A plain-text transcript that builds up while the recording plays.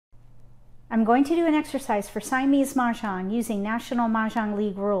I'm going to do an exercise for Siamese Mah Jongg using National Mah Jongg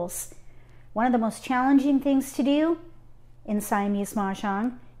League rules. One of the most challenging things to do in Siamese Mah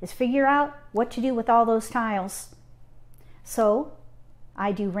Jongg is figure out what to do with all those tiles. So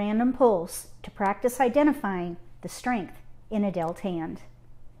I do random pulls to practice identifying the strength in a dealt hand.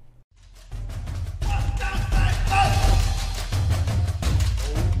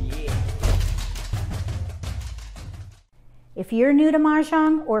 If you're new to Mah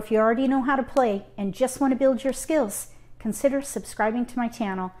Jongg, or if you already know how to play and just want to build your skills, consider subscribing to my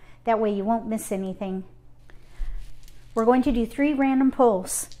channel. That way you won't miss anything. We're going to do 3 random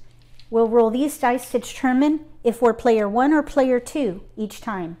pulls. We'll roll these dice to determine if we're player 1 or player 2 each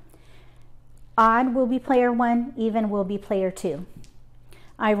time. Odd will be player 1, even will be player 2.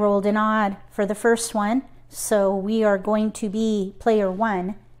 I rolled an odd for the first one, so we are going to be player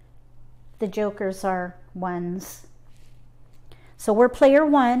 1. The jokers are 1s. So we're player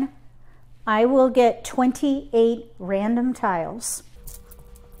 1. I will get 28 random tiles.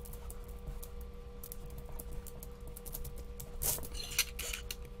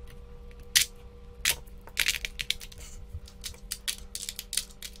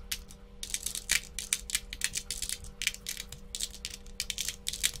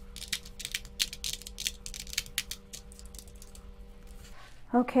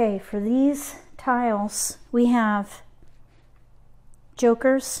 Okay, for these tiles, we have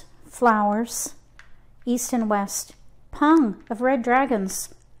jokers, flowers, east and west, pung of red dragons,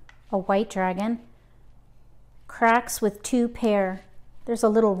 a white dragon, cracks with 2 pair. There's a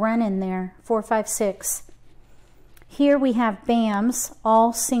little run in there, 4, 5, 6. Here we have bams,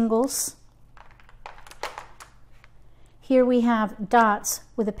 all singles. Here we have dots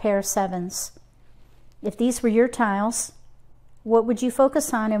with a pair of 7s. If these were your tiles, what would you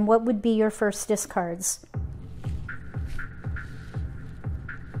focus on and what would be your first discards?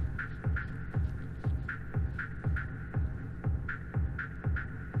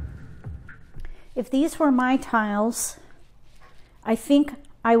 If these were my tiles, I think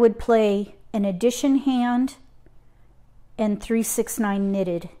I would play an addition hand and 3, 6, 9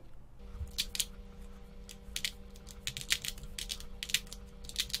 knitted.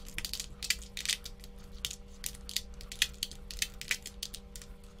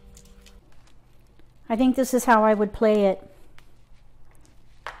 I think this is how I would play it.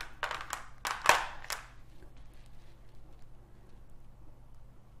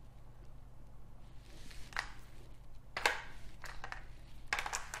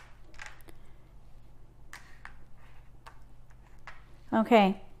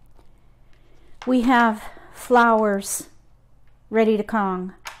 Okay, we have flowers ready to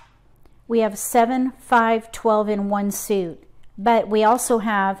Kong. We have 7, 5, 12 in one suit, but we also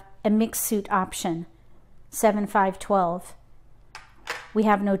have a mixed suit option, 7, 5, 12. We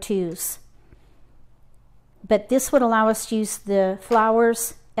have no 2s. But this would allow us to use the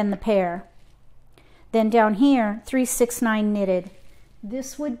flowers and the pair. Then down here, 3, 6, 9 knitted.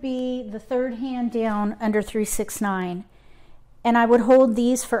 This would be the 3rd hand down under 3, 6, 9. And I would hold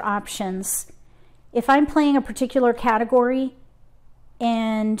these for options. If I'm playing a particular category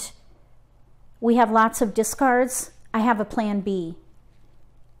and we have lots of discards, I have a plan B.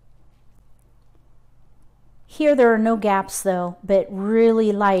 Here there are no gaps though, but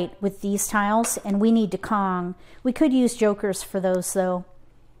really light with these tiles, and we need to Kong. We could use jokers for those though.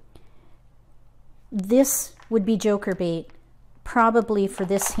 This would be joker bait, probably for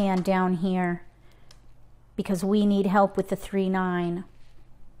this hand down here, because we need help with the 3, 9.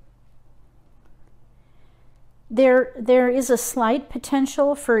 There is a slight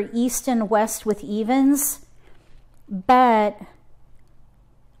potential for east and west with evens, but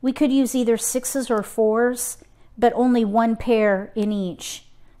we could use either 6s or 4s, but only 1 pair in each.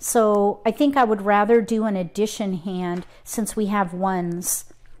 So I think I would rather do an addition hand since we have 1s.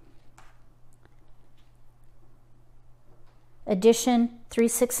 Addition, 3,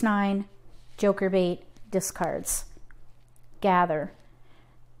 6, 9, joker bait, discards, gather.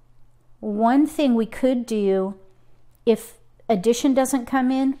 One thing we could do, if addition doesn't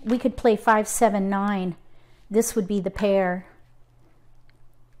come in, we could play 5, 7, 9. This would be the pair,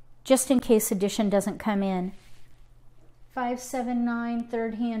 just in case addition doesn't come in. 5, 7, 9,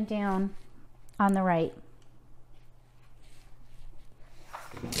 3rd hand down on the right.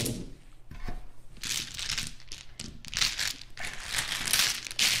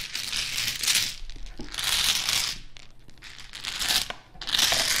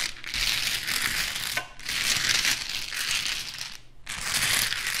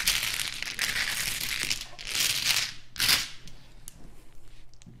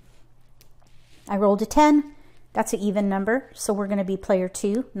 I rolled a 10. That's an even number, so we're going to be player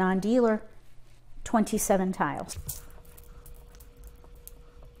 2, non-dealer. 27 tiles.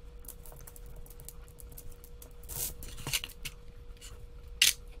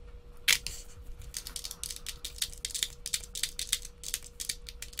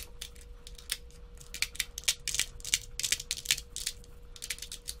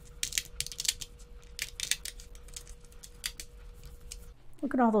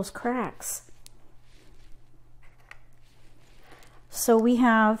 Look at all those cracks. So we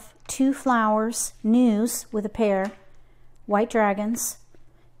have 2 flowers, news with a pair, white dragons.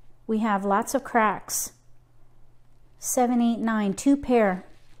 We have lots of cracks. 7, 8, 9, 2 pair.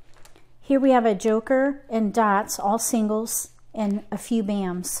 Here we have a joker and dots, all singles, and a few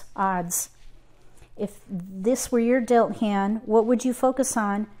bams, odds. If this were your dealt hand, what would you focus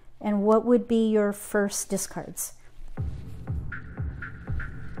on, and what would be your first discards?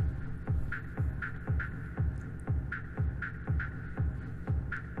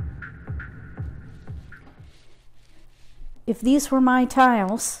 If these were my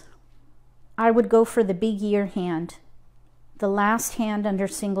tiles, I would go for the big year hand, the last hand under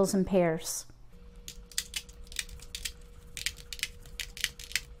singles and pairs.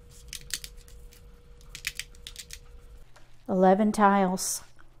 $11 tiles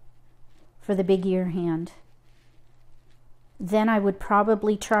for the big year hand. Then I would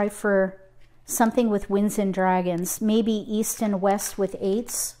probably try for something with winds and dragons, maybe east and west with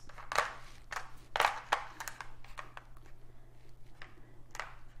 8s.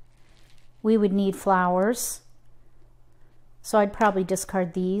 We would need flowers, so I'd probably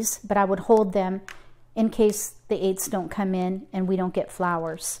discard these, but I would hold them in case the 8s don't come in and we don't get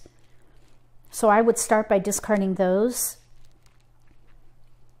flowers. So I would start by discarding those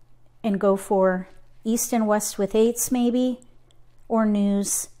and go for east and west with 8s maybe, or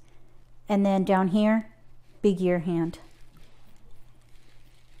news, and then down here, big year hand.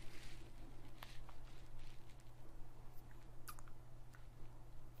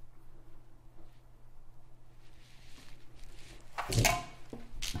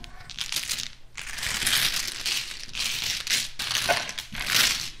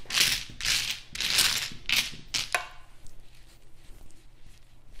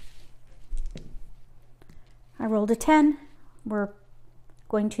 I rolled a 10. We're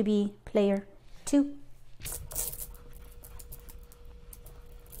going to be player 2.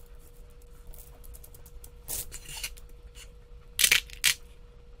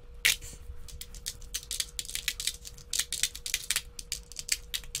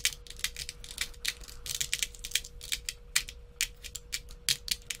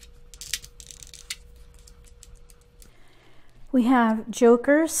 We have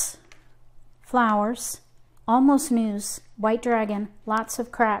jokers, flowers, almost news, white dragon, lots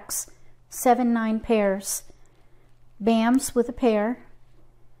of cracks, 7, 9 pairs, bams with a pair.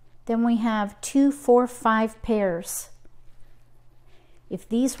 Then we have 2, 4, 5 pairs. If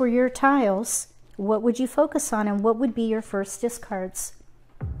these were your tiles, what would you focus on, and what would be your first discards?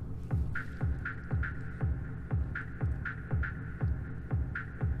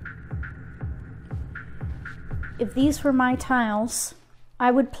 If these were my tiles,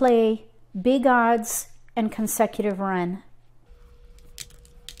 I would play big odds and consecutive run.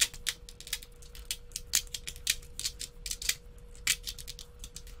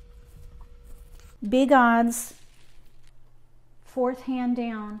 Big odds, 4th hand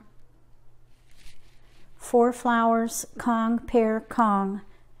down, 4 flowers, Kong, pair, Kong.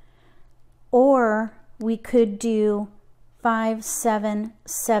 Or we could do 5, 7,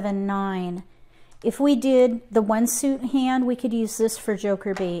 7, 9. If we did the 1 suit hand, we could use this for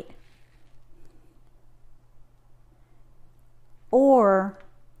joker bait. Or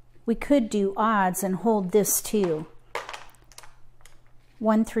we could do odds and hold this too.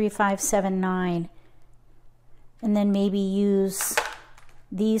 1, 3, 5, 7, 9. And then maybe use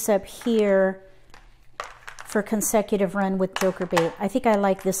these up here for consecutive run with joker bait. I think I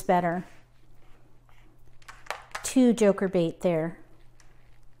like this better. 2 joker bait there.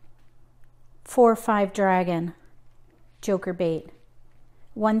 4, 5 dragon, joker bait.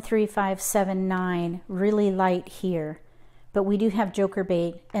 1, 3, 5, 7, 9, really light here. But we do have joker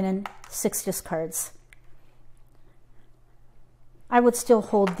bait and then 6 discards. I would still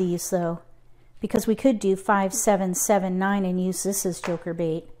hold these though, because we could do 5, 7, 7, 9 and use this as joker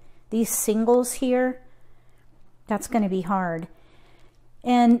bait. These singles here, that's going to be hard.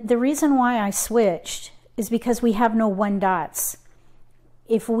 And the reason why I switched is because we have no 1 dots.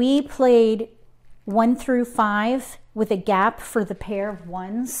 If we played 1 through 5 with a gap for the pair of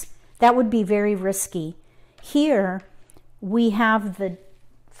 1s, that would be very risky. Here we have the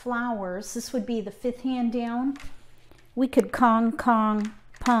flowers. This would be the 5th hand down. We could Kong, Kong,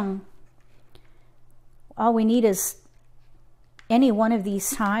 Pung. all we need is any one of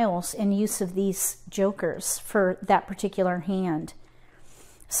these tiles and use of these jokers for that particular hand.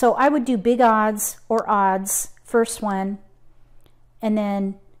 So I would do big odds or odds, first one, and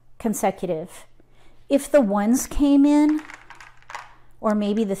then consecutive. If the ones came in, or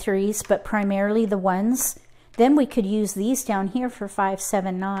maybe the threes, but primarily the ones, then we could use these down here for 5,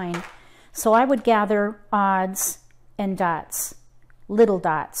 7, 9. So I would gather odds and dots, little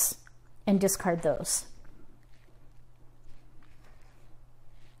dots, and discard those.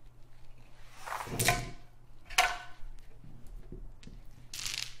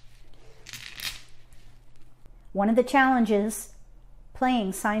 One of the challenges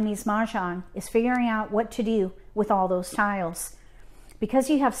playing Siamese Mah Jongg is figuring out what to do with all those tiles. Because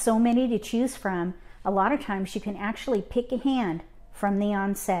you have so many to choose from, a lot of times you can actually pick a hand from the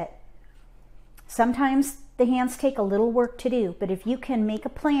onset. Sometimes the hands take a little work to do, but if you can make a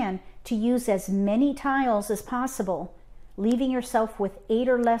plan to use as many tiles as possible, leaving yourself with 8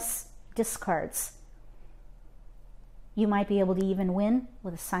 or less discards, you might be able to even win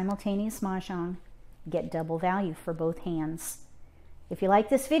with a simultaneous Mah Jongg. Get double value for both hands. If you like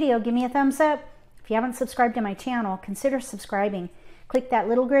this video, give me a thumbs up. If you haven't subscribed to my channel, consider subscribing. Click that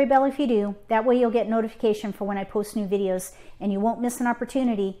little gray bell if you do. That way you'll get notification for when I post new videos, and you won't miss an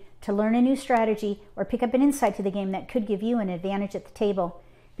opportunity to learn a new strategy or pick up an insight to the game that could give you an advantage at the table.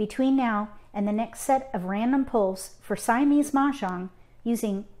 Between now and the next set of random pulls for Siamese Mah Jongg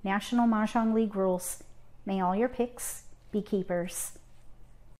using National Mah Jongg League rules, may all your picks be keepers.